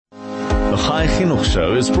Chai Chinuch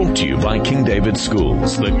Show is brought to you by King David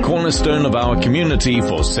Schools, the cornerstone of our community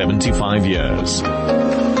for 75 years.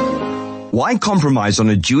 Why compromise on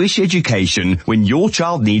a Jewish education when your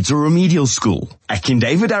child needs a remedial school? At King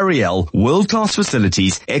David Ariel, world-class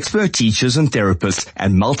facilities, expert teachers and therapists,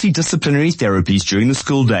 and multidisciplinary therapies during the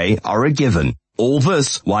school day are a given. All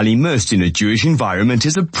this, while immersed in a Jewish environment,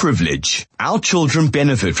 is a privilege. Our children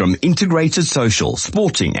benefit from integrated social,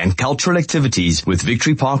 sporting, and cultural activities with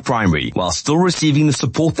Victory Park Primary, while still receiving the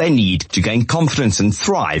support they need to gain confidence and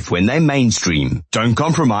thrive when they mainstream. Don't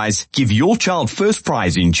compromise. Give your child first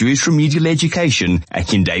prize in Jewish remedial education at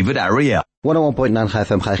King David Ariel. 101.9 Chai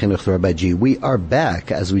FM, Chai Chinuch, Rabbi G. We are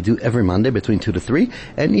back, as we do every Monday between 2 to 3,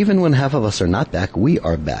 and even when half of us are not back, we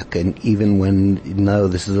are back. And even when,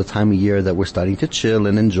 this is a time of year that we're starting to chill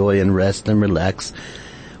and enjoy and rest and relax,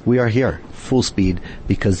 we are here, full speed,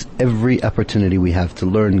 because every opportunity we have to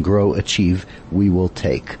learn, grow, achieve, we will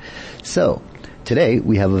take. So, today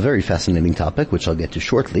we have a very fascinating topic, which I'll get to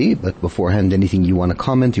shortly, but beforehand, anything you want to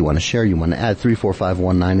comment, you want to share, you want to add,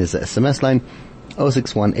 34519 is the SMS line.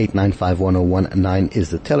 061-895-1019 is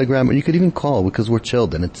the Telegram, or you could even call because we're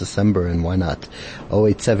chilled and it's December and why not?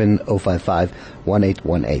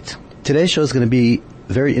 087-055-1818. Today's show is going to be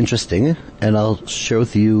very interesting and I'll share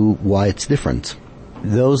with you why it's different.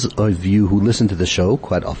 Those of you who listen to the show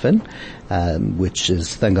quite often, which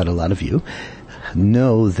is, thank God, a lot of you,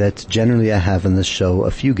 know that generally I have in the show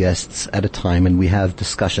a few guests at a time and we have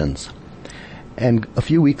discussions. And a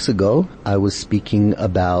few weeks ago, I was speaking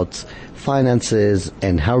about finances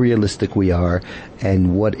and how realistic we are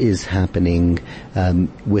and what is happening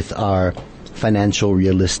with our financial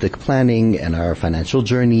realistic planning and our financial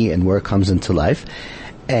journey and where it comes into life.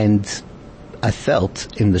 And I felt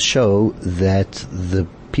in the show that the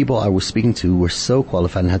people I was speaking to were so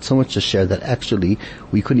qualified and had so much to share that actually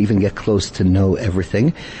we couldn't even get close to know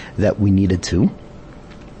everything that we needed to.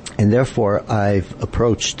 And therefore, I've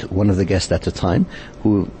approached one of the guests at the time,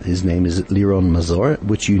 who his name is Liron Mazor,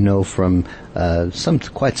 which you know from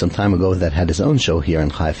quite some time ago, that had his own show here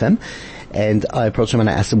in Chai FM. And I approached him and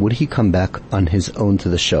I asked him, would he come back on his own to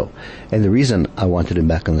the show? And the reason I wanted him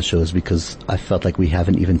back on the show is because I felt like we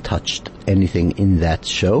haven't even touched anything in that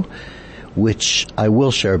show, which I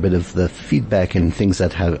will share a bit of the feedback and things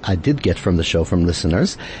that I did get from the show from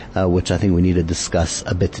listeners, which I think we need to discuss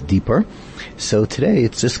a bit deeper. So today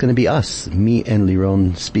it's just going to be us, me and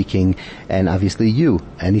Liron speaking, and obviously you.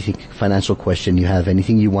 Anything financial question you have,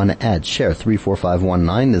 anything you want to add, share.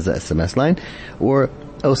 34519 is the SMS line, or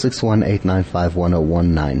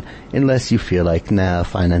 061-895-1019. Unless you feel like,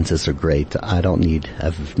 finances are great, I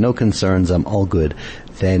have no concerns, I'm all good,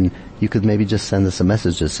 then you could maybe just send us a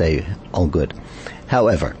message to say, all good.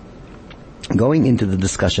 However, going into the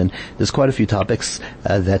discussion, there's quite a few topics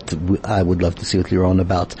that I would love to see with Liron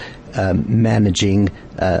about managing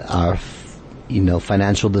our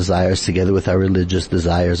financial desires together with our religious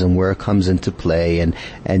desires and where it comes into play and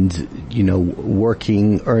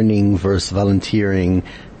working, earning versus volunteering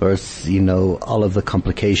versus, all of the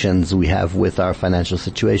complications we have with our financial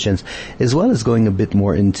situations, as well as going a bit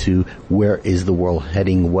more into where is the world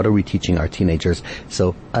heading, what are we teaching our teenagers.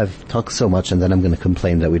 So I've talked so much and then I'm going to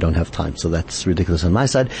complain that we don't have time. So that's ridiculous on my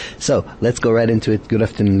side. So let's go right into it. Good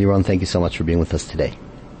afternoon, Liron. Thank you so much for being with us today.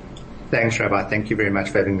 Thanks, Rabbi. Thank you very much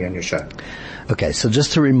for having me on your show. Okay, so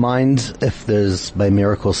just to remind, if there's by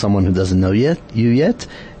miracle someone who doesn't know you yet,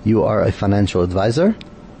 you are a financial advisor.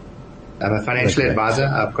 I'm a financial advisor.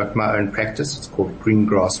 I've got my own practice. It's called Green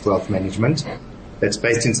Grass Wealth Management. It's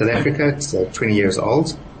based in South Africa. It's 20 years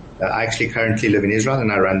old. I actually currently live in Israel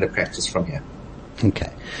and I run the practice from here.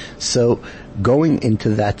 Okay. So going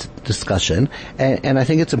into that discussion, and I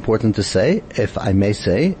think it's important to say, if I may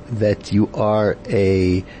say, that you are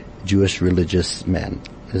a Jewish religious man.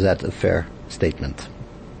 Is that a fair statement?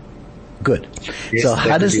 Good. Yes, so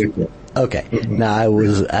how does... Okay. Now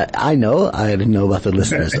I didn't know about the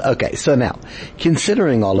listeners. Okay. So now,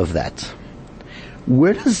 considering all of that,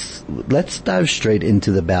 let's dive straight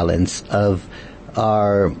into the balance of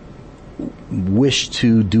our wish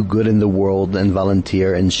to do good in the world and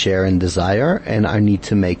volunteer and share and desire and our need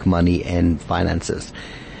to make money and finances.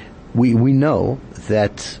 We know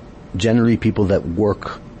that generally people that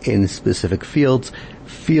work in specific fields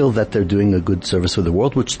feel that they're doing a good service for the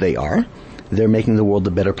world, which they are. They're making the world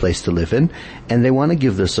a better place to live in, and they want to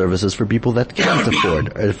give their services for people that can't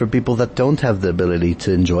afford, or for people that don't have the ability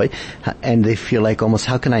to enjoy, and they feel like almost,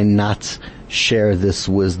 how can I not share this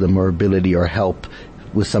wisdom or ability or help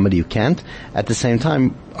with somebody who can't? At the same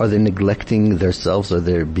time, are they neglecting themselves? Are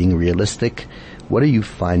they being realistic? What are you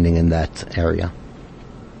finding in that area?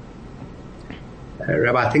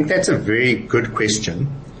 Rabbi, I think that's a very good question.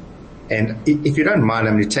 And if you don't mind,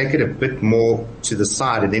 I'm going to take it a bit more to the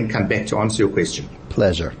side and then come back to answer your question.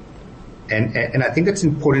 Pleasure. And I think it's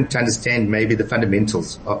important to understand maybe the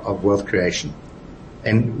fundamentals of wealth creation.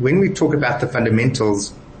 And when we talk about the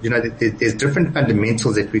fundamentals, there's different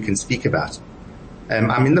fundamentals that we can speak about.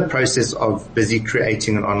 I'm in the process of busy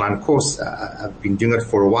creating an online course. I've been doing it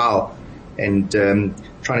for a while and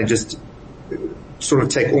trying to just sort of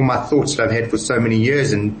take all my thoughts that I've had for so many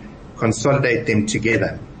years and consolidate them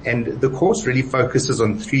together. And the course really focuses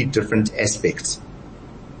on 3 different aspects.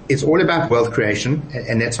 It's all about wealth creation,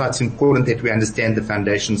 and that's why it's important that we understand the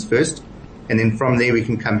foundations first. And then from there we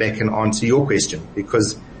can come back and answer your question,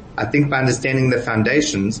 because I think by understanding the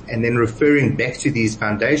foundations and then referring back to these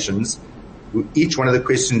foundations, each one of the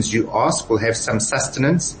questions you ask will have some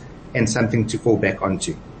sustenance and something to fall back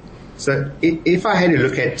onto. So if I had a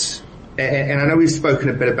look at, and I know we've spoken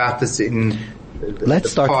a bit about this in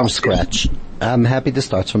Let's start from scratch. I'm happy to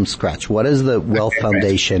start from scratch. What is the wealth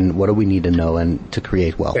foundation? Great. What do we need to know and to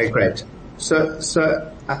create wealth? Okay, great. So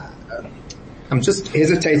I'm just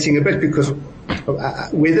hesitating a bit because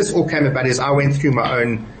where this all came about is I went through my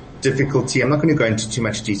own difficulty. I'm not going to go into too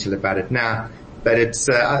much detail about it now, but it's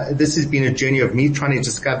this has been a journey of me trying to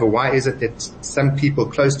discover why is it that some people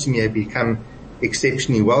close to me have become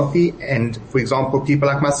exceptionally wealthy, and for example, people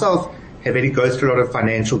like myself have had to go through a lot of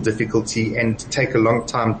financial difficulty and take a long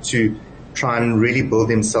time to try and really build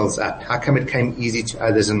themselves up. How come it came easy to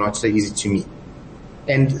others and not so easy to me?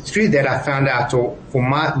 And through that, I found out, or for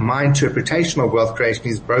my interpretation of wealth creation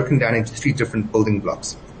is broken down into 3 different building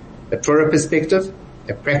blocks: a Torah perspective,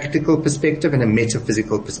 a practical perspective, and a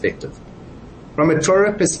metaphysical perspective. From a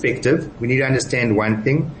Torah perspective, we need to understand one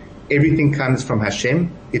thing. Everything comes from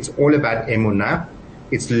Hashem. It's all about emunah.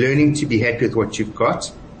 It's learning to be happy with what you've got.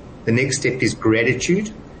 The next step is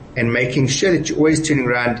gratitude and making sure that you're always turning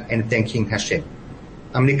around and thanking Hashem.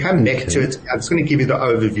 I'm going to come back to it. I'm just going to give you the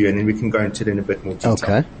overview and then we can go into it in a bit more detail.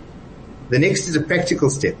 Okay. The next is a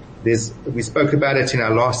practical step. We spoke about it in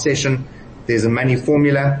our last session. There's a money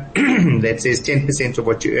formula that says 10% of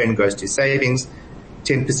what you earn goes to savings,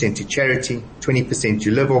 10% to charity, 20%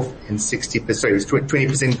 you live off, and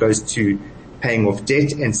 20% goes to paying off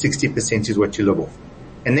debt, and 60% is what you live off.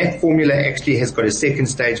 And that formula actually has got a second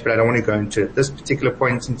stage, but I don't want to go into it at this particular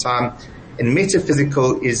point in time. And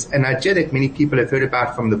metaphysical is an idea that many people have heard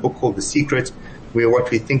about from the book called The Secret, where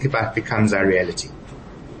what we think about becomes our reality.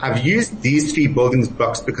 I've used these 3 building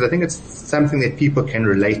blocks because I think it's something that people can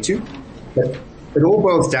relate to, but it all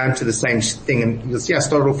boils down to the same thing. And you'll see I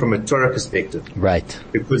started off from a Torah perspective. Right.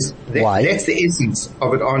 Because that's the essence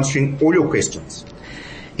of it, answering all your questions.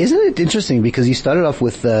 Isn't it interesting because you started off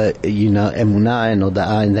with, emunah and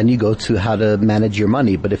oda'ah, and then you go to how to manage your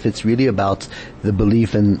money. But if it's really about the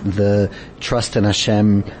belief and the trust in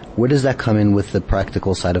Hashem, where does that come in with the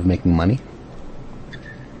practical side of making money?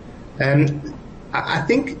 I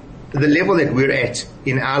think the level that we're at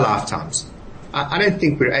in our lifetimes, I don't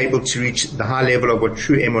think we're able to reach the high level of what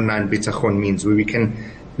true emunah and bitachon means, where we can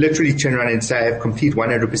literally turn around and say, I have complete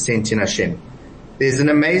 100% in Hashem. There's an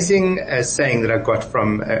amazing saying that I got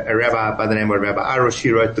from a rabbi by the name of Rabbi Arush.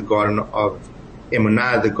 He wrote the Garden of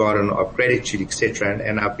Emunah, the Garden of Gratitude, etc.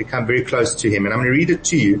 And I've become very close to him. And I'm going to read it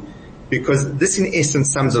to you because this in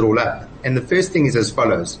essence sums it all up. And the first thing is as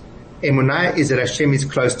follows. Emunah is that Hashem is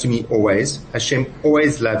close to me always. Hashem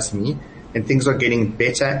always loves me and things are getting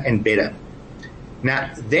better and better. Now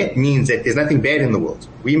that means that there's nothing bad in the world.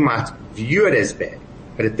 We might view it as bad,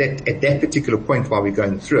 but at that particular point while we're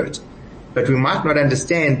going through it. But we might not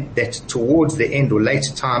understand that towards the end or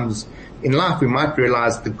later times in life, we might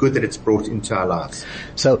realize the good that it's brought into our lives.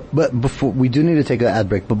 So, but before, we do need to take an ad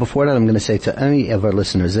break, but before that I'm going to say to any of our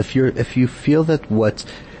listeners, if you feel that what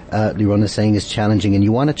Liron is saying is challenging and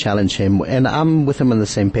you want to challenge him, and I'm with him on the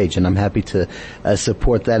same page and I'm happy to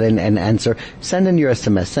support that and answer, send in your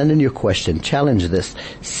SMS, send in your question, challenge this,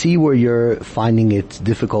 see where you're finding it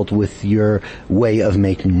difficult with your way of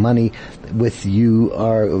making money.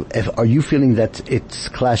 Are you feeling that it's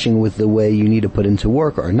clashing with the way you need to put into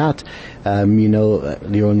work or not?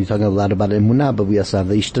 Liron, you're talking a lot about emunah, but we also have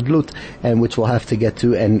the ishtadlut, and which we'll have to get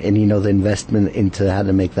to, and the investment into how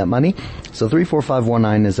to make that money. So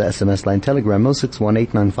 34519 is the SMS line, Telegram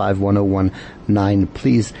 06189511019.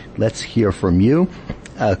 Please, let's hear from you.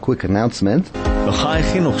 A quick announcement. The Chai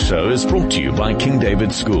Chinuch Show is brought to you by King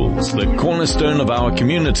David Schools, the cornerstone of our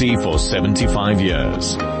community for 75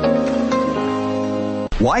 years.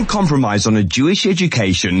 Why compromise on a Jewish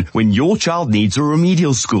education when your child needs a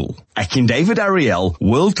remedial school? At King David Ariel,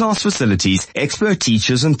 world-class facilities, expert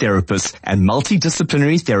teachers and therapists, and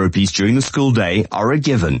multidisciplinary therapies during the school day are a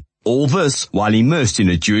given. All this, while immersed in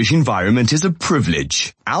a Jewish environment, is a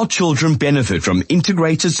privilege. Our children benefit from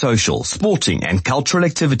integrated social, sporting and cultural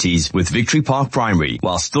activities with Victory Park Primary,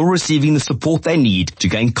 while still receiving the support they need to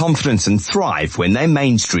gain confidence and thrive when they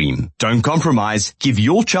mainstream. Don't compromise. Give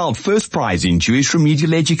your child first prize in Jewish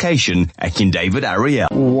remedial education at King David Ariel.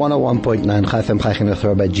 101.9 Chai FM Chai Chinuch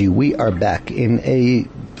Rabbi G. We are back in a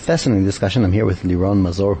fascinating discussion. I'm here with Liron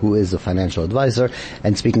Mazor, who is a financial advisor,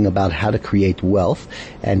 and speaking about how to create wealth.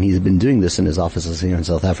 And he's been doing this in his offices here in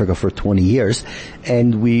South Africa for 20 years.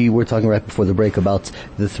 And we were talking right before the break about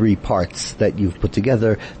the three parts that you've put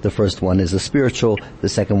together. The first one is the spiritual. The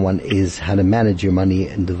second one is how to manage your money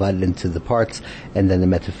and divide it into the parts, and then the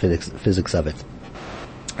metaphysics of it.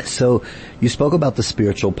 So you spoke about the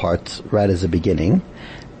spiritual part right as a beginning.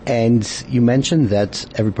 And you mentioned that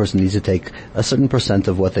every person needs to take a certain percent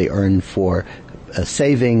of what they earn for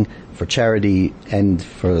saving, for charity, and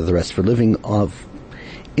for the rest for living off.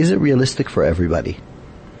 Is it realistic for everybody?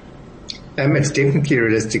 It's definitely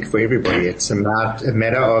realistic for everybody. It's a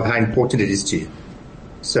matter of how important it is to you.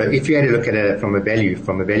 So if you had to look at it from a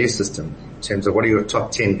value system, in terms of what are your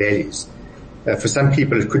top 10 values, for some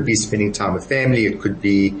people it could be spending time with family, it could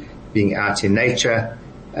be being out in nature,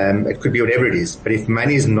 it could be whatever it is. But if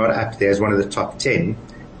money is not up there as one of the top 10,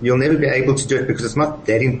 you'll never be able to do it because it's not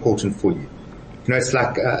that important for you. You know, it's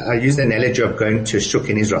like, I use the analogy of going to a shuk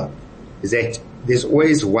in Israel, is that there's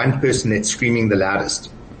always one person that's screaming the loudest.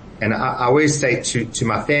 And I always say to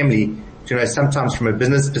my family, you know, sometimes from a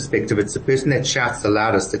business perspective, it's the person that shouts the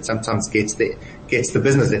loudest that sometimes gets the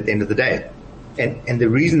business at the end of the day. And the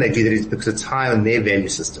reason they do that is because it's high on their value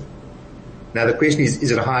system. Now the question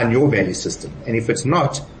is it high on your value system? And if it's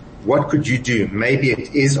not, what could you do? Maybe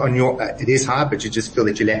it is high, but you just feel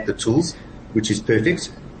that you lack the tools, which is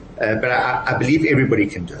perfect. But I believe everybody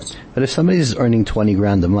can do it. But if somebody is earning 20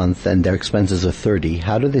 grand a month and their expenses are 30,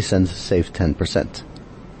 how do they save 10%?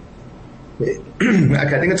 Okay,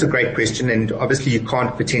 I think it's a great question, and obviously you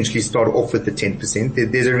can't potentially start off with the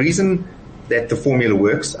 10%. There's a reason that the formula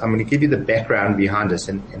works. I'm going to give you the background behind us,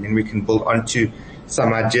 and then we can build onto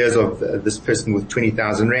some ideas of this person with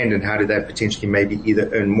 20,000 rand and how do they potentially maybe either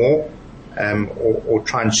earn more or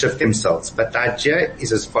try and shift themselves. But the idea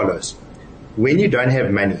is as follows. When you don't have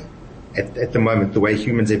money at the moment, the way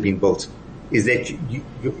humans have been built, is that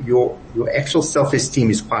your actual self-esteem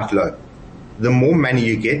is quite low. The more money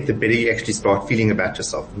you get, the better you actually start feeling about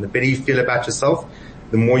yourself. And the better you feel about yourself,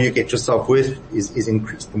 the more you get your self-worth is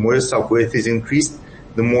increased. The more your self-worth is increased,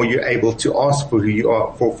 the more you're able to ask for who you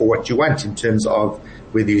are, for what you want in terms of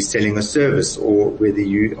whether you're selling a service or whether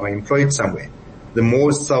you are employed somewhere. The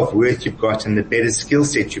more self-worth you've got and the better skill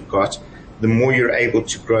set you've got, the more you're able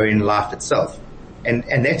to grow in life itself. And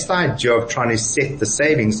that's the idea of trying to set the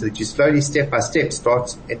savings so that you slowly, step by step,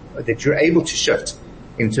 that you're able to shift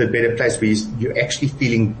into a better place where you're actually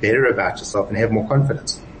feeling better about yourself and have more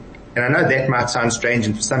confidence. And I know that might sound strange,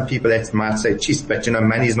 and for some people that might say, geez, but you know,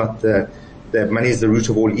 money is not the money is the root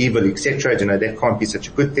of all evil, etc. You know, that can't be such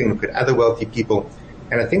a good thing. Look at other wealthy people.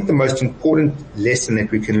 And I think the most important lesson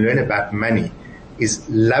that we can learn about money is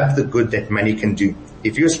love the good that money can do.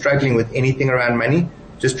 If you're struggling with anything around money,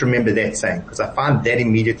 just remember that saying, because I find that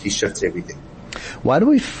immediately shifts everything. Why do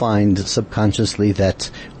we find subconsciously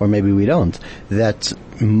that, or maybe we don't, that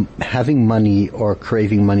having money or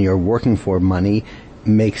craving money or working for money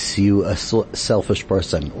makes you a selfish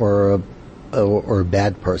person or a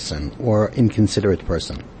bad person or inconsiderate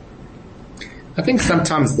person? I think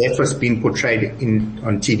sometimes that's what's been portrayed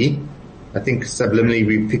on TV. I think subliminally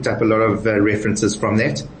we picked up a lot of references from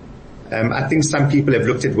that. I think some people have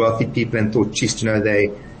looked at wealthy people and thought, geez, you know,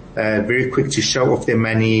 they very quick to show off their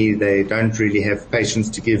money. They don't really have patience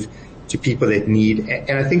to give to people that need.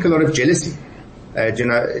 And I think a lot of jealousy. You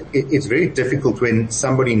know, it's very difficult when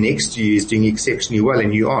somebody next to you is doing exceptionally well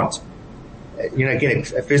and you aren't. You know, again,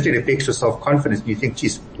 firstly, it affects your self-confidence. You think,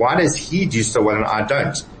 geez, why does he do so well and I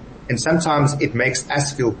don't? And sometimes it makes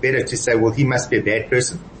us feel better to say, well, he must be a bad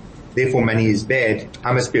person. Therefore, money is bad.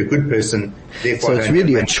 I must be a good person. Therefore, so it's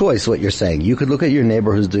really a choice, what you're saying. You could look at your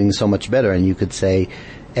neighbor who's doing so much better and you could say,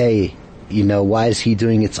 hey, you know, why is he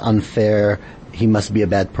doing it's unfair? He must be a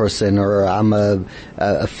bad person, or I'm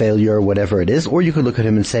a failure, or whatever it is. Or you could look at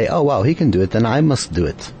him and say, oh wow, he can do it, then I must do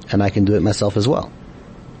it. And I can do it myself as well.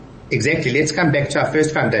 Exactly. Let's come back to our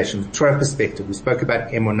first foundation, Torah perspective. We spoke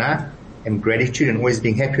about emunah and gratitude and always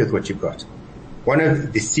being happy with what you've got. One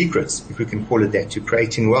of the secrets, if we can call it that, to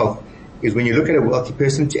creating wealth is when you look at a wealthy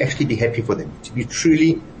person, to actually be happy for them, to be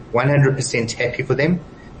truly 100% happy for them,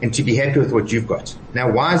 and to be happy with what you've got. Now,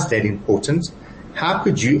 why is that important? How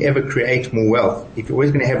could you ever create more wealth if you're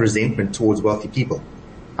always going to have resentment towards wealthy people?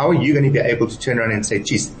 how are you going to be able to turn around and say,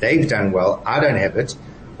 geez, they've done well, I don't have it.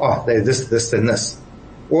 Oh, they're this, and this.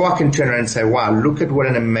 Or I can turn around and say, wow, look at what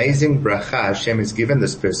an amazing bracha Hashem has given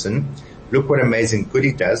this person. Look what amazing good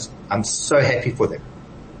he does. I'm so happy for them.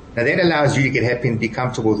 Now that allows you to get happy and be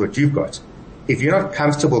comfortable with what you've got. If you're not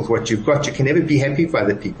comfortable with what you've got, you can never be happy for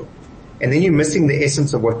other people. And then you're missing the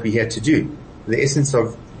essence of what we had to do. The essence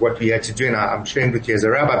of what we had to do, and I'm sharing with you as a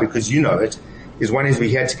rabbi because you know it, is one is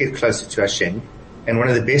we had to get closer to Hashem. And one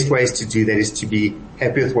of the best ways to do that is to be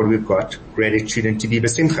happy with what we've got, gratitude, and to be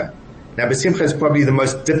besimcha. Now, besimcha is probably the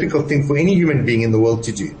most difficult thing for any human being in the world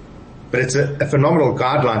to do. But it's a phenomenal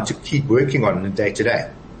guideline to keep working on in the day to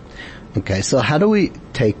day. Okay, so how do we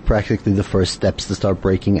take practically the first steps to start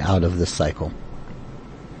breaking out of this cycle?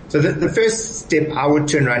 So the first step I would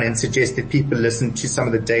turn around and suggest that people listen to some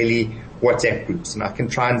of the daily WhatsApp groups. And I can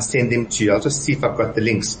try and send them to you. I'll just see if I've got the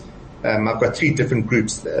links. I've got 3 different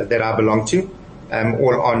groups that I belong to,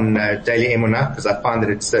 all on Daily Emunah, because I find that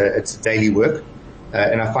it's daily work.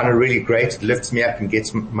 And I find it really great. It lifts me up and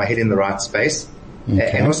gets my head in the right space.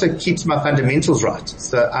 Okay. And also keeps my fundamentals right.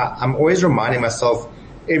 So I'm always reminding myself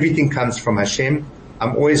everything comes from Hashem.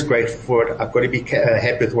 I'm always grateful for it. I've got to be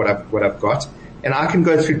happy with what I've got. And I can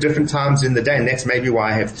go through different times in the day, and that's maybe why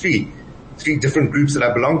I have three different groups that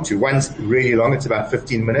I belong to. One's really long, it's about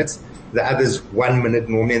 15 minutes. The other's 1 minute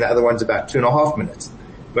normally, and the other one's about 2.5 minutes.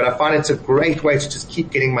 But I find it's a great way to just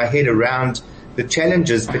keep getting my head around the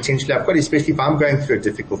challenges potentially I've got, especially if I'm going through a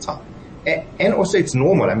difficult time. And also it's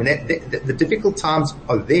normal. I mean, the difficult times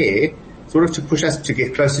are there sort of to push us to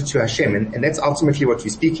get closer to Hashem, and that's ultimately what we're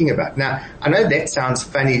speaking about. Now, I know that sounds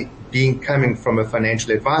funny coming from a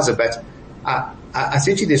financial advisor, but I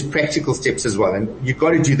said to you there's practical steps as well, and you've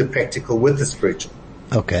got to do the practical with the spiritual.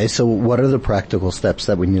 Okay, so what are the practical steps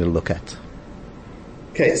that we need to look at?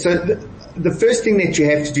 Okay, so the first thing that you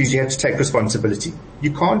have to do is you have to take responsibility.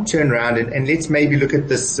 You can't turn around and let's maybe look at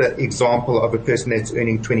this example of a person that's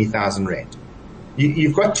earning 20,000 Rand.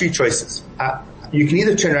 You've got 2 choices. You can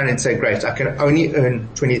either turn around and say, great, I can only earn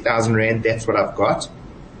 20,000 Rand, that's what I've got.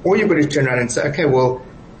 Or you've got to turn around and say, okay, well,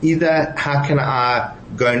 either how can I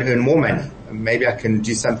go and earn more money? Maybe I can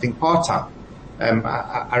do something part-time.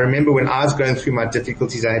 I remember when I was going through my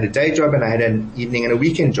difficulties, I had a day job and I had an evening and a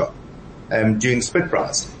weekend job, doing split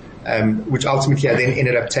bras, which ultimately I then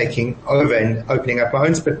ended up taking over and opening up my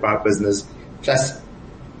own split bra business, plus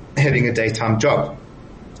having a daytime job.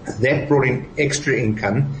 That brought in extra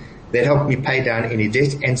income that helped me pay down any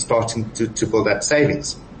debt and starting to build up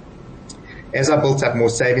savings. As I built up more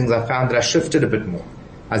savings, I found that I shifted a bit more.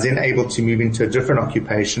 I was then able to move into a different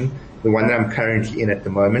occupation, the one that I'm currently in at the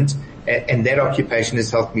moment, and that occupation has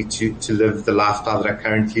helped me to live the lifestyle that I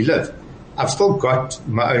currently live. I've still got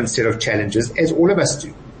my own set of challenges, as all of us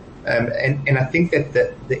do. And I think that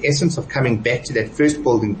the essence of coming back to that first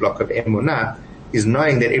building block of Emunah is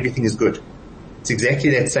knowing that everything is good. It's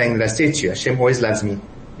exactly that saying that I said to you, Hashem always loves me,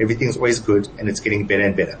 everything's always good, and it's getting better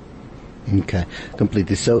and better. Okay,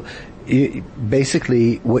 completely. So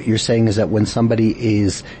basically what you're saying is that when somebody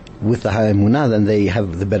is with the high emunah, then they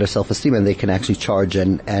have the better self-esteem and they can actually charge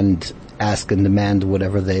and ask and demand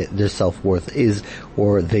whatever their self-worth is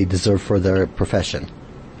or they deserve for their profession.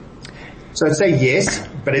 So I'd say yes,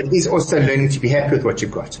 but it is also learning to be happy with what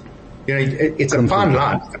you've got. You know, it's a fine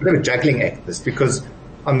line. It's a bit of a juggling act, this, because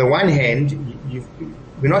on the one hand,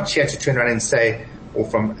 we're not here to turn around and say, or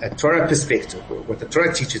from a Torah perspective, what the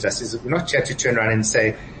Torah teaches us is that we're not here to turn around and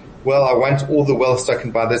say, well, I want all the wealth so I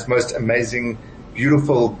can buy this most amazing,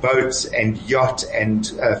 beautiful boat and yacht and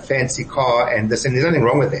fancy car and this, and there's nothing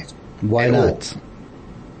wrong with that. Why not?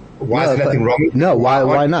 Why is there nothing wrong with it? No,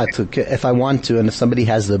 why not? If I want to and if somebody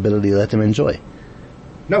has the ability, let them enjoy.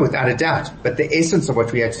 No, without a doubt. But the essence of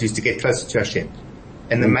what we have to do is to get closer to Hashem.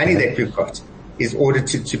 And the money that we've got is ordered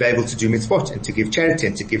to be able to do mitzvot and to give charity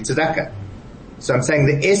and to give tzedakah. So I'm saying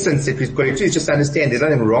the essence that we've got to do is just understand there's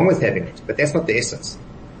nothing wrong with having it, but that's not the essence.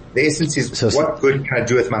 The essence is what good can I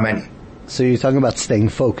do with my money? So you're talking about staying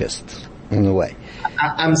focused in a way.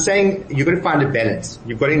 I'm saying you've got to find a balance.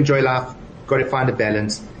 You've got to enjoy life. You've got to find a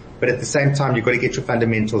balance. But at the same time, you've got to get your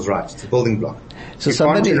fundamentals right. It's a building block. So you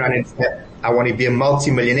can't turn around and say, I want to be a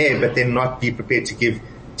multi-millionaire, but then not be prepared to give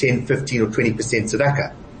 10, 15 or 20%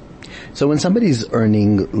 tzedakah. So when somebody's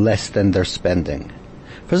earning less than they're spending,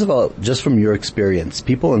 first of all, just from your experience,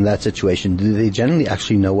 people in that situation, do they generally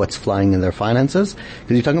actually know what's flying in their finances?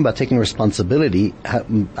 Because you're talking about taking responsibility.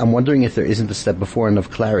 I'm wondering if there isn't a step before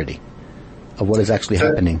enough clarity of what is actually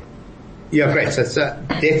happening. Yeah, great. So it's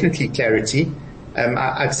definitely clarity.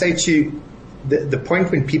 I'd say to you, the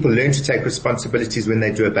point when people learn to take responsibilities when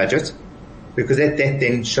they do a budget, because that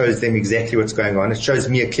then shows them exactly what's going on. It shows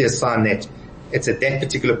me a clear sign that It's at that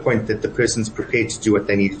particular point that the person's prepared to do what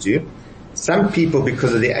they need to do. Some people,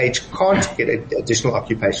 because of their age, can't get additional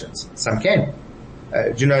occupations. Some can.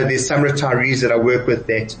 There's some retirees that I work with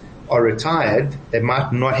that are retired. They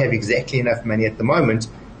might not have exactly enough money at the moment,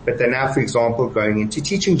 but they're now, for example, going into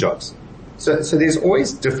teaching jobs. So there's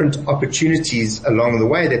always different opportunities along the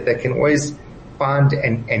way that they can always find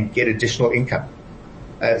and get additional income.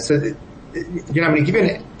 I'm going to give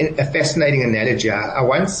you a fascinating analogy. I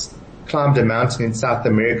once climbed a mountain in South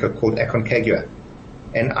America called Aconcagua.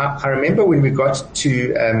 And I remember when we got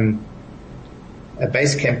to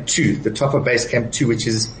Base Camp 2, the top of Base Camp 2, which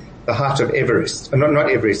is the heart of Everest. Not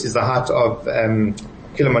Everest, is the heart of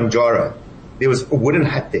Kilimanjaro. There was a wooden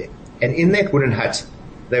hut there. And in that wooden hut,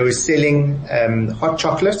 they were selling hot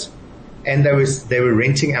chocolate, and they were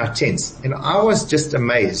renting out tents. And I was just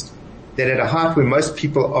amazed that at a height where most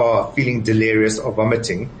people are feeling delirious or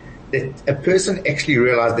vomiting, that a person actually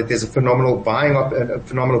realized that there's a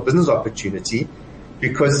phenomenal business opportunity,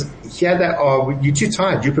 because here they are, you're too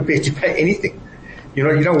tired, you're prepared to pay anything. You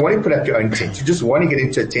don't want to put up your own tent. You just want to get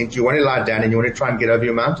into a tent, you want to lie down, and you want to try and get over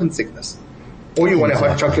your mountain sickness. Or you want a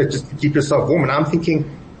hot chocolate just to keep yourself warm. And I'm thinking,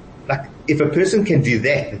 like, if a person can do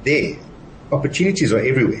that, there, opportunities are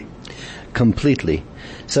everywhere. Completely.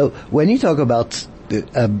 So when you talk about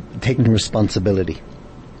taking responsibility,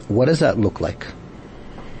 what does that look like?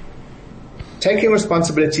 Taking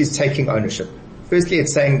responsibility is taking ownership. Firstly,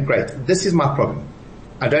 it's saying, great, this is my problem.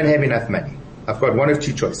 I don't have enough money. I've got one of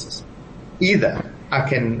two choices. Either I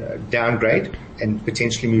can downgrade and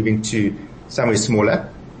potentially move into somewhere smaller,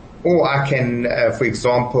 or I can, for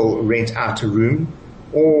example, rent out a room,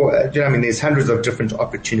 or, there's hundreds of different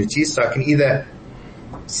opportunities. So I can either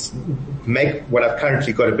make what I've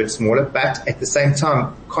currently got a bit smaller, but at the same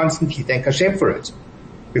time, constantly thank Hashem for it.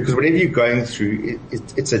 Because whatever you're going through,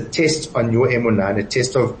 it's a test on your emunah and a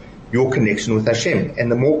test of your connection with Hashem.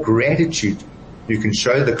 And the more gratitude you can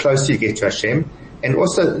show, the closer you get to Hashem. And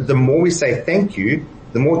also, the more we say thank you,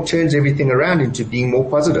 the more it turns everything around into being more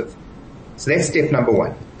positive. So that's step number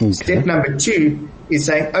one. Okay. Step number two is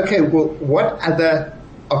saying, okay, well, what other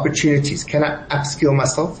opportunities can I upskill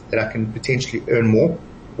myself that I can potentially earn more?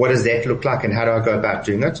 What does that look like, and how do I go about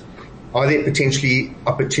doing it? Are there potentially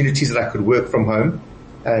opportunities that I could work from home?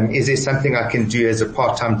 Is there something I can do as a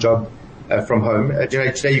part-time job from home?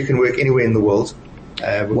 Today you can work anywhere in the world.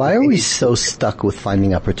 Why are we so stuck with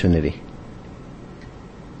finding opportunity?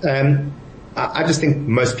 I just think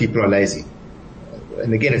most people are lazy.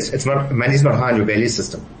 And again, it's not, money's not high in your value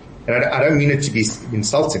system. And I don't mean it to be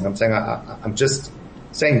insulting. I'm saying, I'm just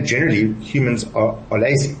saying generally humans are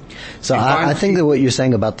lazy. So I think that what you're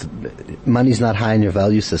saying about money's not high in your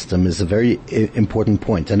value system is a very important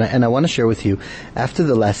point. And I want to share with you, after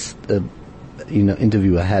the last,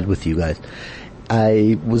 interview I had with you guys,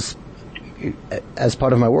 I was, as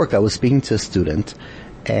part of my work, I was speaking to a student,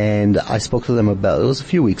 and I spoke to them it was a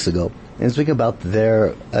few weeks ago, and speaking about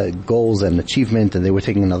their goals and achievement, and they were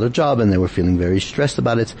taking another job, and they were feeling very stressed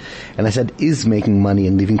about it. And I said, is making money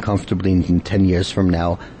and living comfortably in 10 years from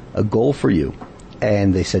now a goal for you?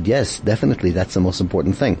 And they said, yes, definitely, that's the most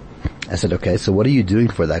important thing. I said, okay, so what are you doing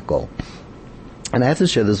for that goal? And I have to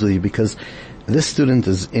share this with you because this student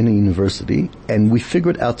is in a university, and we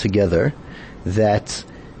figured out together that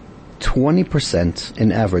 20%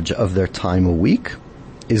 in average of their time a week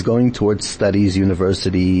is going towards studies,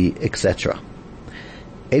 university, etc.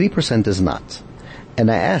 80% is not. And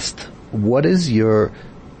I asked, what is your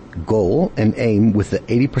goal and aim with the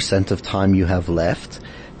 80% of time you have left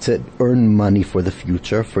to earn money for the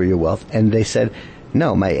future, for your wealth? And they said,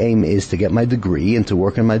 no, my aim is to get my degree and to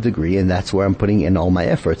work on my degree, and that's where I'm putting in all my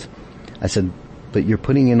effort. I said, but you're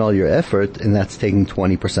putting in all your effort, and that's taking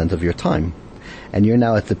 20% of your time. And you're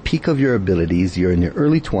now at the peak of your abilities, you're in your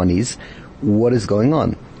early 20s, what is going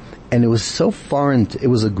on? And it was so foreign, it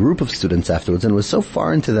was a group of students afterwards, and it was so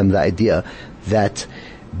foreign to them, the idea that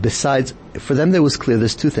besides, for them there was clear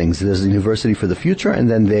there's two things. There's a university for the future, and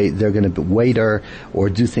then they're going to waiter or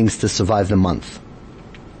do things to survive the month.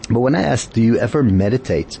 But when I asked, do you ever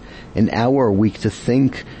meditate an hour a week to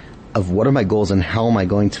think of what are my goals and how am I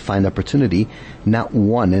going to find opportunity, not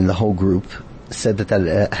one in the whole group said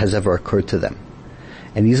that has ever occurred to them.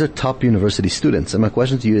 And these are top university students. And my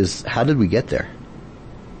question to you is, how did we get there?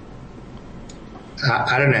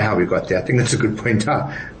 I don't know how we got there. I think that's a good point.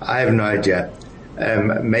 I have no idea.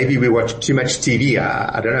 Maybe we watch too much TV.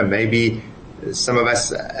 I don't know. Maybe some of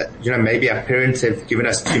us, maybe our parents have given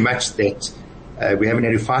us too much that we haven't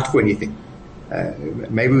had to fight for anything.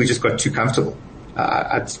 Maybe we just got too comfortable.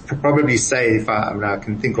 I'd probably say, if I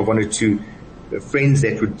can think of one or two friends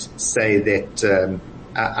that would say that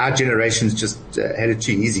our generations just had it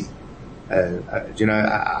too easy.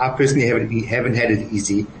 I personally haven't had it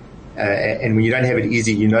easy. And when you don't have it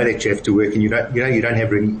easy, you know that you have to work, and you don't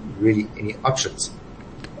have really any options.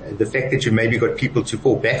 The fact that you maybe got people to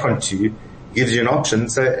fall back onto gives you an option.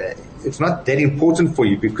 So it's not that important for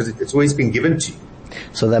you because it's always been given to you.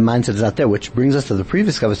 So that mindset is not there, which brings us to the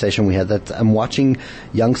previous conversation we had, that I'm watching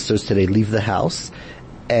youngsters today leave the house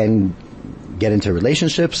and get into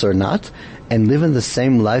relationships or not, and live in the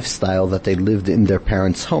same lifestyle that they lived in their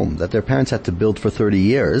parents' home, that their parents had to build for 30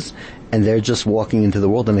 years, and they're just walking into the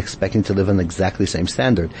world and expecting to live on exactly the same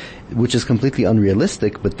standard, which is completely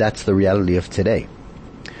unrealistic, but that's the reality of today.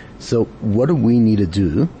 So what do we need to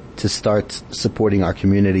do to start supporting our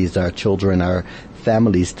communities, our children, our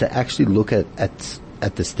families, to actually look at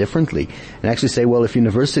this differently and actually say, well, if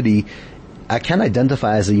university, I can't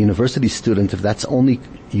identify as a university student if that's only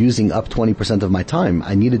using up 20% of my time.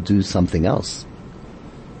 I need to do something else.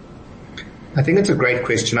 I think it's a great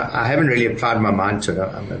question. I haven't really applied my mind to it.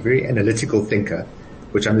 I'm a very analytical thinker,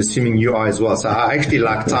 which I'm assuming you are as well. So I actually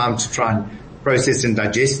like time to try and process and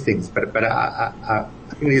digest things, but I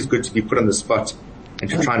think it is good to be put on the spot and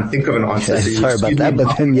to try and think of an answer. Okay, sorry about that,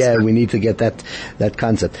 but then we need to get that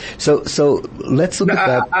concept. So let's look at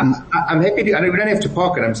that. I'm happy to, we don't have to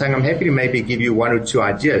park it. I'm saying I'm happy to maybe give you one or two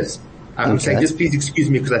ideas. I'm saying just please excuse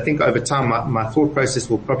me because I think over time my thought process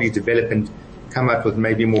will probably develop and come up with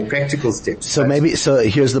maybe more practical steps. So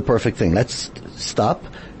here's the perfect thing. Let's stop,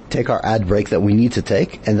 take our ad break that we need to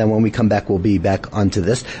take, and then when we come back, we'll be back onto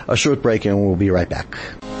this. A short break and we'll be right back.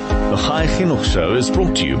 The Chai Chinuch Show is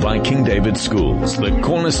brought to you by King David Schools, the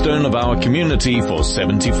cornerstone of our community for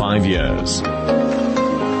 75 years.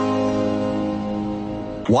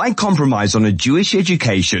 Why compromise on a Jewish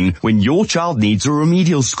education when your child needs a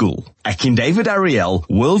remedial school? At King David Ariel,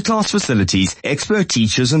 world-class facilities, expert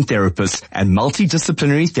teachers and therapists, and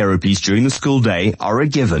multidisciplinary therapies during the school day are a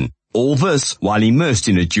given. All this, while immersed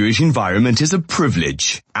in a Jewish environment, is a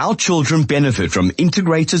privilege. Our children benefit from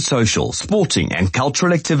integrated social, sporting, and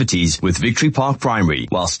cultural activities with Victory Park Primary,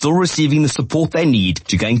 while still receiving the support they need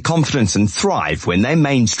to gain confidence and thrive when they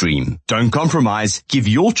mainstream. Don't compromise. Give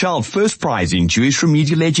your child first prize in Jewish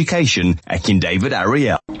remedial education at King David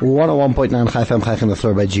Ariel. 101.9 Chai FM, Chai Chinuch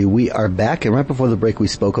Thor by G. We are back, and right before the break we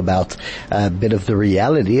spoke about a bit of the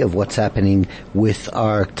reality of what's happening with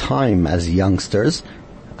our time as youngsters.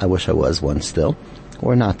 I wish I was one still,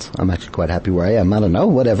 or not. I'm actually quite happy where I am. I don't know,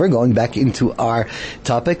 whatever. Going back into our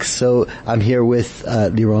topics. So I'm here with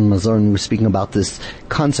Liron Mazor, and we're speaking about this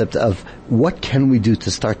concept of what can we do to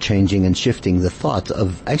start changing and shifting the thought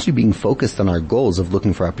of actually being focused on our goals of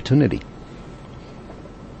looking for opportunity.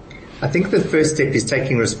 I think the first step is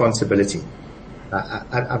taking responsibility.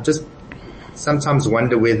 I just sometimes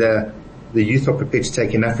wonder whether the youth are prepared to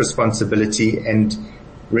take enough responsibility and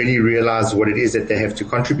really realize what it is that they have to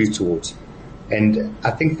contribute towards. And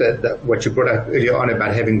I think that what you brought up earlier on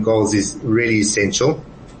about having goals is really essential.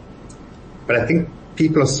 But I think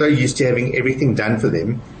people are so used to having everything done for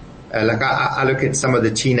them. I look at some of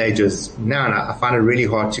the teenagers now and I find it really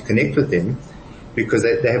hard to connect with them because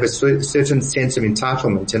they have a certain sense of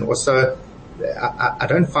entitlement. And also, I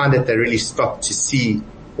don't find that they really stop to see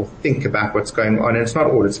or think about what's going on. And it's not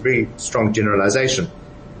all, it's a very strong generalization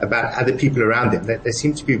about other people around them. They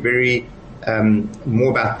seem to be very more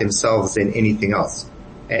about themselves than anything else.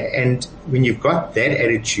 And when you've got that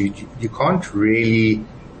attitude, you can't really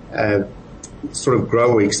sort of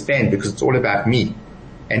grow or expand because it's all about me.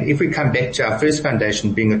 And if we come back to our first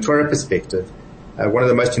foundation being a Torah perspective, one of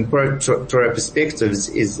the most important Torah perspectives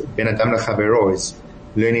is Ben Adam L'Chavero, is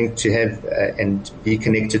learning to have and be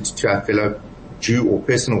connected to our fellow Jew or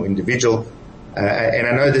person or individual. And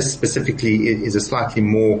I know this specifically is a slightly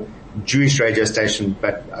more Jewish radio station,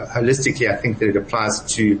 but holistically I think that it applies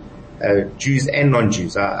to Jews and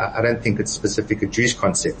non-Jews. I don't think it's specific a Jewish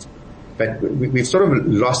concept. But we've sort of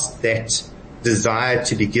lost that desire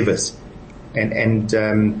to be givers. And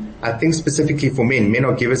I think specifically for men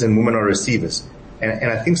are givers and women are receivers.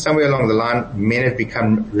 And I think somewhere along the line, men have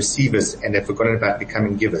become receivers and have forgotten about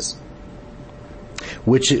becoming givers.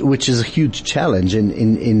 Which is a huge challenge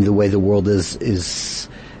in the way the world is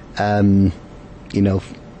meant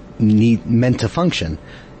to function.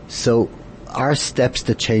 So our steps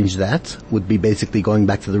to change that would be basically going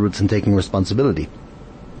back to the roots and taking responsibility.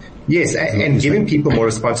 Yes, and giving people more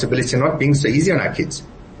responsibility and not being so easy on our kids.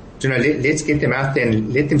 Let's get them out there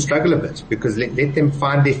and let them struggle a bit, because let them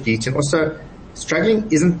find their feet. And also,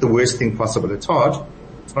 struggling isn't the worst thing possible. It's hard.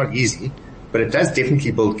 It's not easy, but it does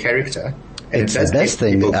definitely build character. And it's the best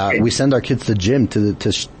thing. We send our kids to gym to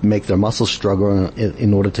make their muscles struggle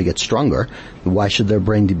in order to get stronger. Why should their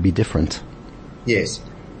brain be different? Yes,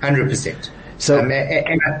 100%. So,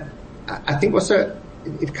 and I think also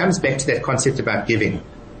it comes back to that concept about giving.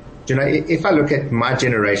 If I look at my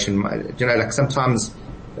generation, like sometimes,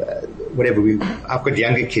 I've got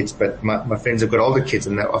younger kids, but my friends have got older kids,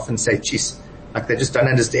 and they often say, geez, like they just don't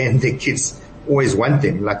understand their kids always want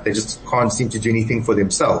them, like they just can't seem to do anything for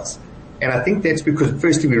themselves. And I think that's because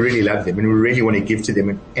firstly we really love them and we really want to give to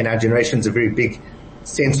them, and our generation's a very big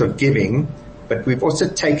sense of giving, but we've also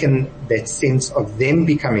taken that sense of them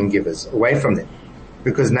becoming givers away from them.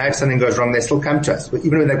 Because now if something goes wrong, they still come to us.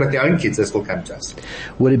 Even when they've got their own kids, they still come to us.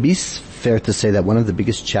 Would it be fair to say that one of the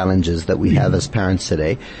biggest challenges that we have as parents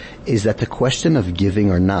today is that the question of giving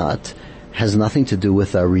or not has nothing to do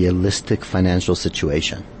with a realistic financial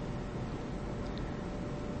situation?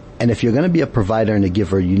 And if you're going to be a provider and a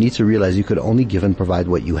giver, you need to realize you could only give and provide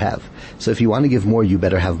what you have. So if you want to give more, you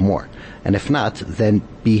better have more. And if not, then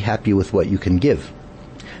be happy with what you can give.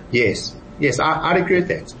 Yes, I'd agree with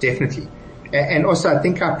that, definitely. And also I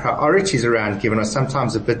think our priorities around giving are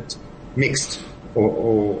sometimes a bit mixed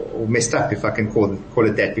or messed up, if I can call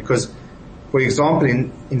it that. Because, for example,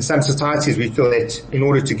 in some societies we feel that in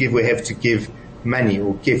order to give, we have to give money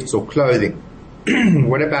or gifts or clothing.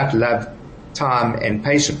 What about love, time and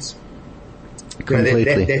patience?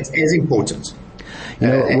 Completely. That's as important.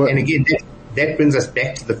 And again, that brings us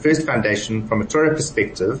back to the first foundation from a Torah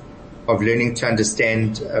perspective of learning to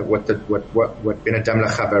understand what Ben Adam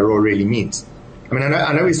L'Chavaro really means. I mean,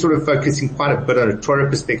 I know we're sort of focusing quite a bit on a Torah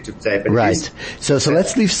perspective today, but right. So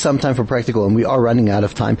let's leave some time for practical, and we are running out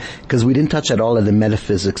of time because we didn't touch at all on the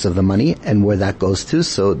metaphysics of the money and where that goes to.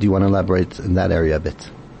 So do you want to elaborate in that area a bit?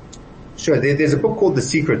 Sure. There's a book called The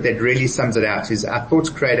Secret that really sums it out. Is our thoughts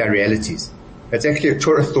create our realities. It's actually a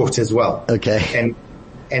Torah thought as well. Okay.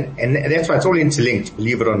 And that's why it's all interlinked,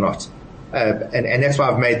 believe it or not. And that's why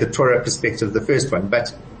I've made the Torah perspective the first one.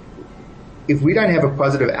 But if we don't have a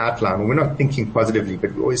positive outline, or we're not thinking positively,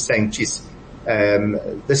 but we're always saying, geez,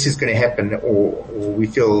 this is going to happen, or we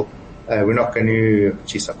feel we're not going to,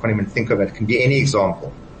 geez, I can't even think of it. It can be any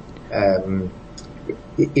example.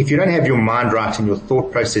 If you don't have your mind right and your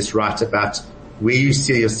thought process right about where you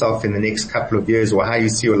see yourself in the next couple of years or how you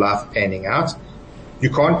see your life panning out, you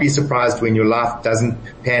can't be surprised when your life doesn't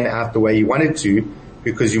pan out the way you want it to,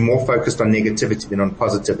 because you're more focused on negativity than on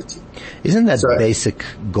positivity. Isn't that basic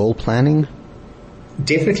goal planning?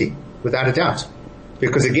 Definitely, without a doubt.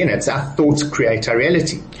 Because again, it's our thoughts create our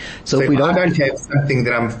reality. So if I don't have something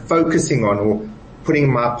that I'm focusing on or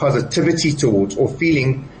putting my positivity towards or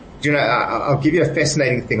feeling, I'll give you a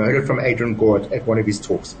fascinating thing. I heard it from Adrian Gord at one of his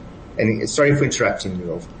talks. And sorry for interrupting you,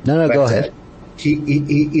 Rolf. No, go ahead.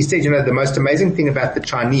 He said, the most amazing thing about the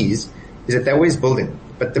Chinese is that they're always building.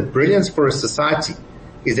 But the brilliance for a society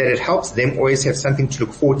is that it helps them always have something to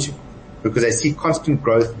look forward to, because they see constant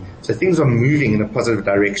growth. So things are moving in a positive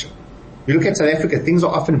direction. You look at South Africa, things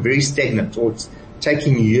are often very stagnant, or it's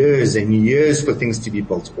taking years and years for things to be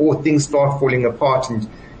built, or things start falling apart and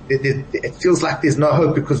it feels like there's no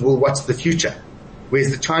hope because, well, what's the future?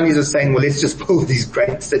 Whereas the Chinese are saying, well, let's just build these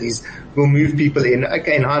great cities. We'll move people in.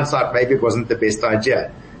 Okay, in hindsight, maybe it wasn't the best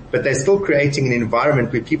idea, but they're still creating an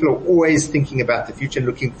environment where people are always thinking about the future and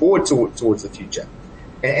looking forward towards the future.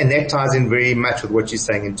 And that ties in very much with what you're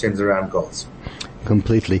saying in terms around goals.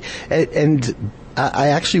 Completely. And I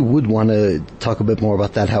actually would want to talk a bit more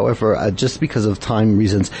about that. However, just because of time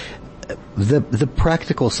reasons, the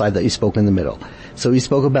practical side that you spoke in the middle. So you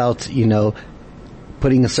spoke about,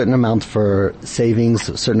 putting a certain amount for savings,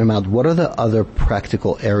 a certain amount. What are the other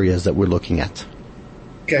practical areas that we're looking at?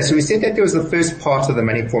 Okay, so we said that there was the first part of the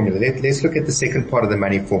money formula. Let's look at the second part of the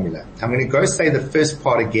money formula. I'm going to go say the first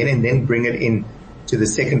part again and then bring it in to the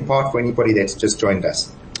second part for anybody that's just joined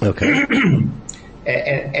us. Okay.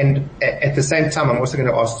 And at the same time, I'm also going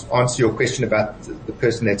to answer your question about the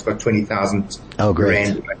person that's got 20,000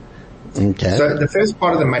 rand. Okay. So the first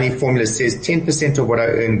part of the money formula says 10% of what I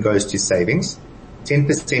earn goes to savings,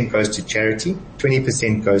 10% goes to charity,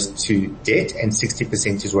 20% goes to debt, and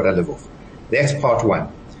 60% is what I live off. That's part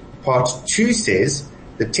one. Part two says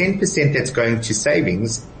the 10% that's going to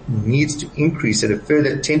savings needs to increase at a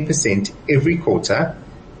further 10% every quarter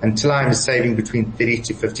until I'm saving between 30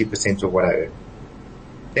 to 50% of what I earn.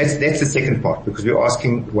 That's the second part, because we're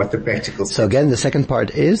asking what the practical. So again, the second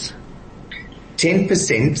part is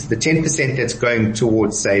 10%. The 10% that's going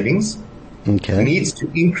towards savings needs to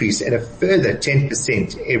increase at a further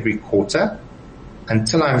 10% every quarter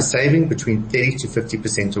until I'm saving between 30 to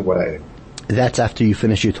 50% of what I earn. That's after you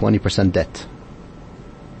finish your 20% debt.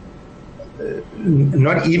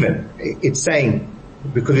 Not even. It's saying,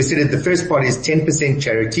 because we said that the first part is 10%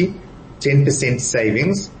 charity, 10%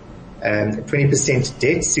 savings, 20%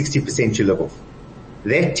 debt, 60% you live off.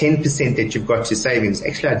 that 10% that you've got to savings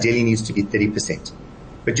actually ideally needs to be 30%.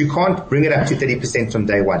 But you can't bring it up to 30% on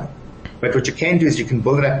day one. But what you can do is you can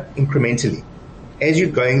build it up incrementally. As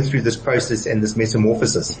you're going through this process and this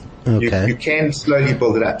metamorphosis, you can slowly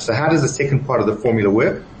build it up. So how does the second part of the formula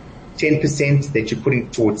work? 10% that you're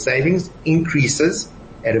putting towards savings increases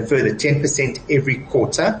at a further 10% every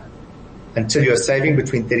quarter until you're saving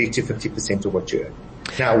between 30 to 50% of what you earn.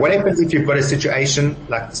 Now, what happens if you've got a situation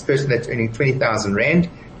like this person that's earning 20,000 Rand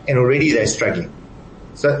and already they're struggling?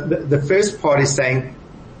 So the first part is saying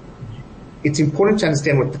it's important to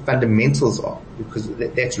understand what the fundamentals are, because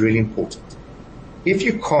that's really important. If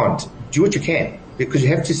you can't, do what you can, because you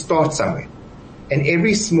have to start somewhere. And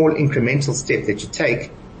every small incremental step that you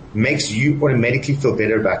take makes you automatically feel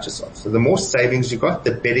better about yourself. So the more savings you got,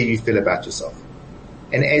 the better you feel about yourself.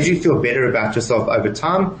 And as you feel better about yourself over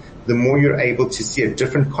time, the more you're able to see a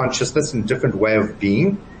different consciousness and a different way of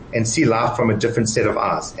being and see life from a different set of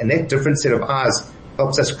eyes. And that different set of eyes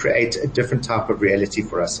helps us create a different type of reality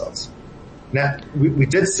for ourselves. Now, we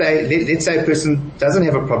did say, let's say a person doesn't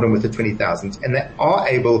have a problem with the 20,000 and they are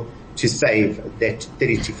able to save that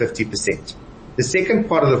 30 to 50%. The second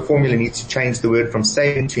part of the formula needs to change the word from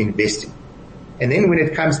saving to investing. And then when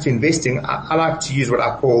it comes to investing, I like to use what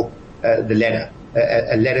I call the ladder,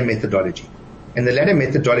 a ladder methodology. And the ladder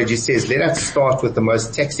methodology says, let us start with the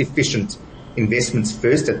most tax efficient investments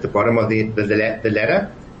first at the bottom of the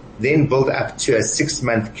ladder, then build up to a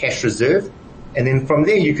 6-month cash reserve. And then from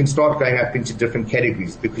there, you can start going up into different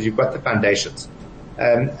categories because you've got the foundations.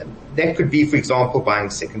 That could be, for example, buying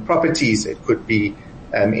second properties. It could be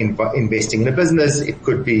investing in a business. It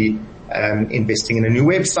could be investing in a new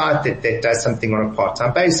website that does something on a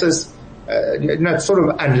part-time basis. It's sort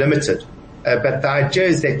of unlimited. But the idea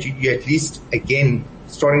is that you at least, again,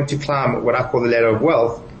 starting to climb what I call the ladder of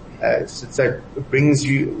wealth. So it brings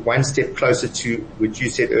you one step closer to what you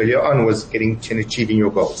said earlier on, was getting to and achieving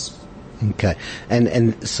your goals. Okay.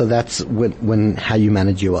 And so that's when how you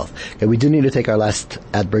manage your wealth. Okay, we do need to take our last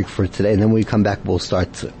ad break for today, and then when we come back, we'll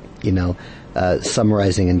start,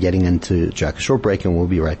 summarizing and getting into Jack. A short break, and we'll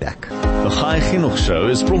be right back. The Chai Chinuch Show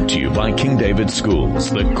is brought to you by King David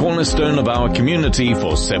Schools, the cornerstone of our community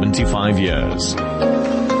for 75 years.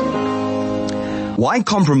 Why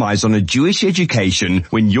compromise on a Jewish education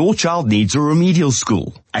when your child needs a remedial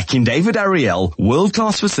school? At King David Ariel,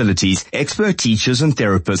 world-class facilities, expert teachers and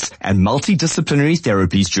therapists, and multidisciplinary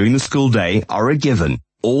therapies during the school day are a given.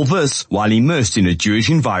 All this, while immersed in a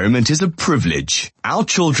Jewish environment, is a privilege. Our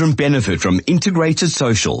children benefit from integrated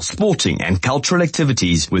social, sporting and cultural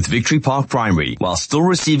activities with Victory Park Primary, while still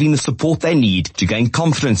receiving the support they need to gain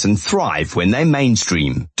confidence and thrive when they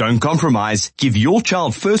mainstream. Don't compromise. Give your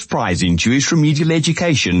child first prize in Jewish remedial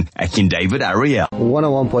education at King David Ariel.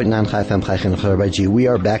 101.9 Chai FM, Chai Chinuch Rabbi G. We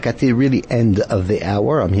are back at the really end of the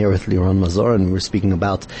hour. I'm here with Liron Mazor, and we're speaking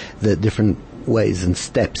about the different ways and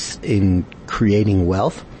steps in creating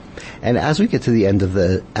wealth. And as we get to the end of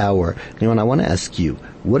the hour, Liron, I want to ask you,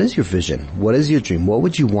 what is your vision? What is your dream? What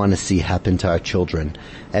would you want to see happen to our children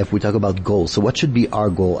if we talk about goals? So what should be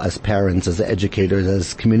our goal as parents, as educators,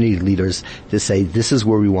 as community leaders to say, this is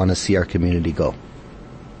where we want to see our community go?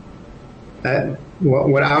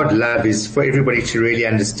 What I would love is for everybody to really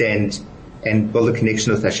understand and build a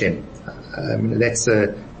connection with Hashem.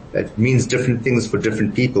 That means different things for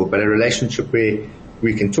different people, but a relationship where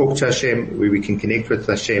we can talk to Hashem, where we can connect with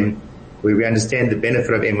Hashem, where we understand the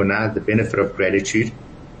benefit of emunah, the benefit of gratitude,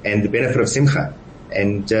 and the benefit of simcha,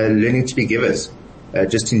 and learning to be givers,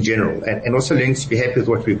 just in general, and also learning to be happy with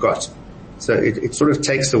what we've got. So it sort of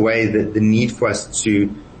takes away the need for us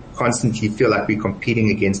to constantly feel like we're competing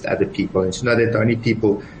against other people, and to know that the only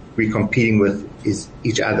people we're competing with is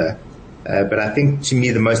each other. But I think, to me,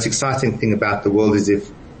 the most exciting thing about the world is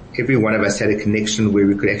if every one of us had a connection where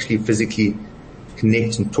we could actually physically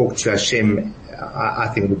connect and talk to Hashem. I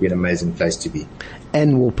think it would be an amazing place to be.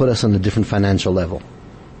 And will put us on a different financial level.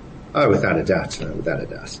 Oh, without a doubt, without a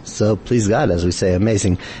doubt. So please God, as we say,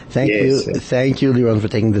 amazing. Thank you, Liron, for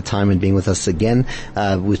taking the time and being with us again,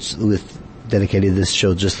 with dedicated this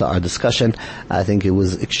show just to our discussion. I think it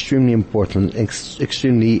was extremely important,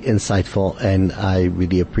 extremely insightful, and I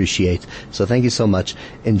really appreciate. So thank you so much.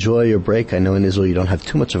 Enjoy your break. I know in Israel you don't have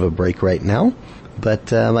too much of a break right now,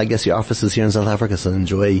 but I guess your office is here in South Africa, so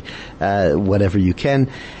enjoy whatever you can,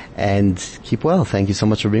 and keep well. Thank you so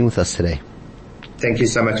much for being with us today. Thank you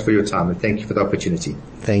so much for your time, and thank you for the opportunity.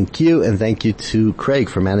 Thank you, and thank you to Craig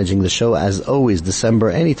for managing the show. As always,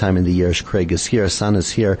 December, any time in the year, Craig is here, Sana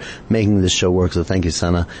is here, making this show work. So thank you,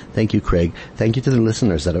 Sana. Thank you, Craig. Thank you to the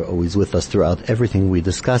listeners that are always with us throughout everything we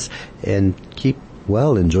discuss, and keep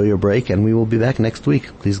Well, enjoy your break, and we will be back next week,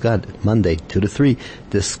 please God, Monday, 2 to 3,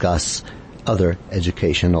 discuss other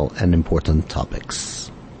educational and important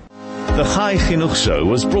topics. The Chai Chinuch Show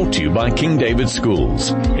was brought to you by King David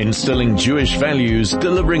Schools, instilling Jewish values,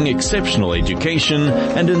 delivering exceptional education,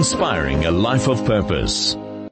 and inspiring a life of purpose.